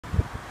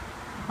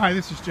Hi,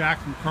 this is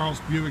Jack from Carl's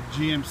Buick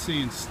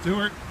GMC in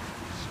Stewart.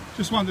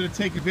 Just wanted to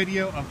take a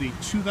video of the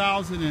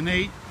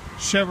 2008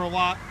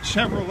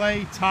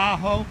 Chevrolet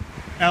Tahoe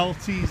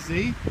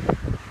LTZ.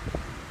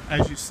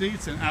 As you see,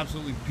 it's an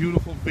absolutely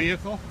beautiful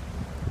vehicle.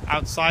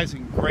 Outside's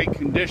in great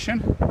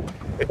condition.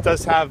 It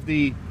does have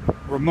the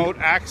remote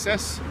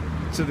access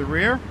to the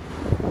rear.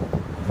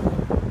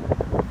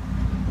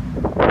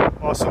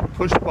 Also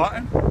push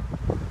button.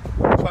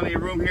 Plenty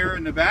of room here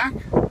in the back.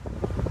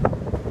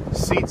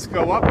 Seats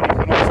go up, and you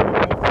can also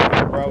remove the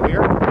front row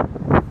here.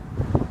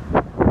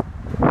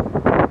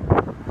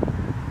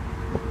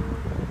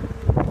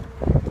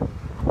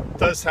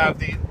 Does have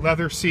the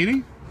leather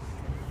seating.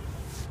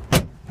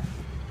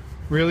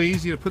 Really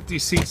easy to put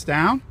these seats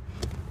down.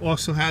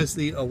 Also has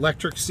the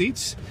electric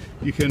seats.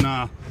 You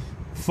can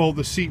fold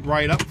the seat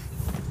right up,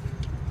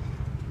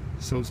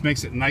 so it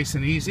makes it nice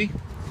and easy.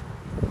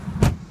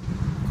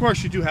 Of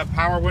course, you do have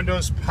power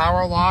windows,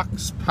 power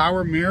locks,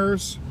 power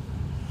mirrors.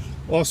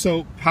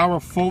 Also power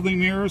folding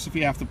mirrors if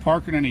you have to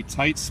park in any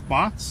tight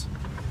spots.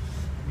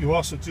 You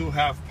also do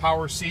have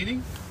power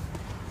seating,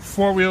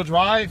 four-wheel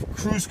drive,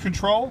 cruise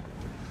control,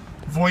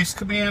 voice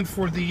command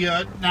for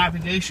the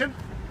navigation.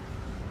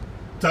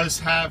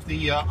 Does have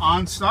the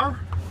OnStar.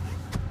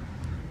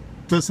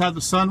 Does have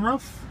the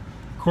sunroof.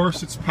 Of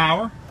course, it's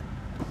power.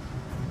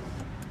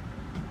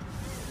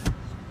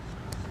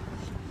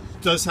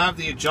 Does have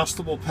the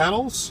adjustable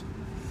pedals.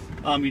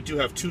 You do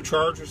have two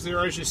chargers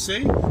there, as you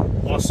see.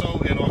 Also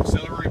an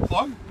auxiliary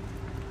plug.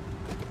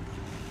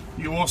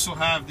 You also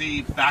have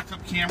the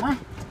backup camera.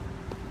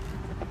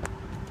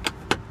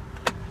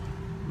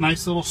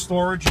 Nice little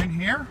storage in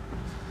here.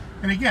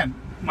 And again,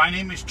 my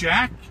name is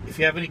Jack. If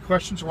you have any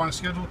questions or want to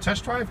schedule a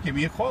test drive, give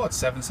me a call at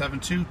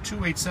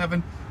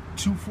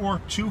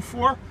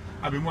 772-287-2424.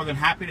 I'll be more than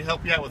happy to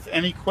help you out with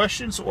any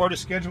questions or to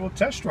schedule a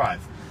test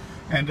drive.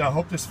 And I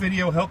hope this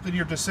video helped in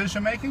your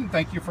decision making.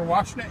 Thank you for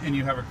watching it, and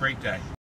you have a great day.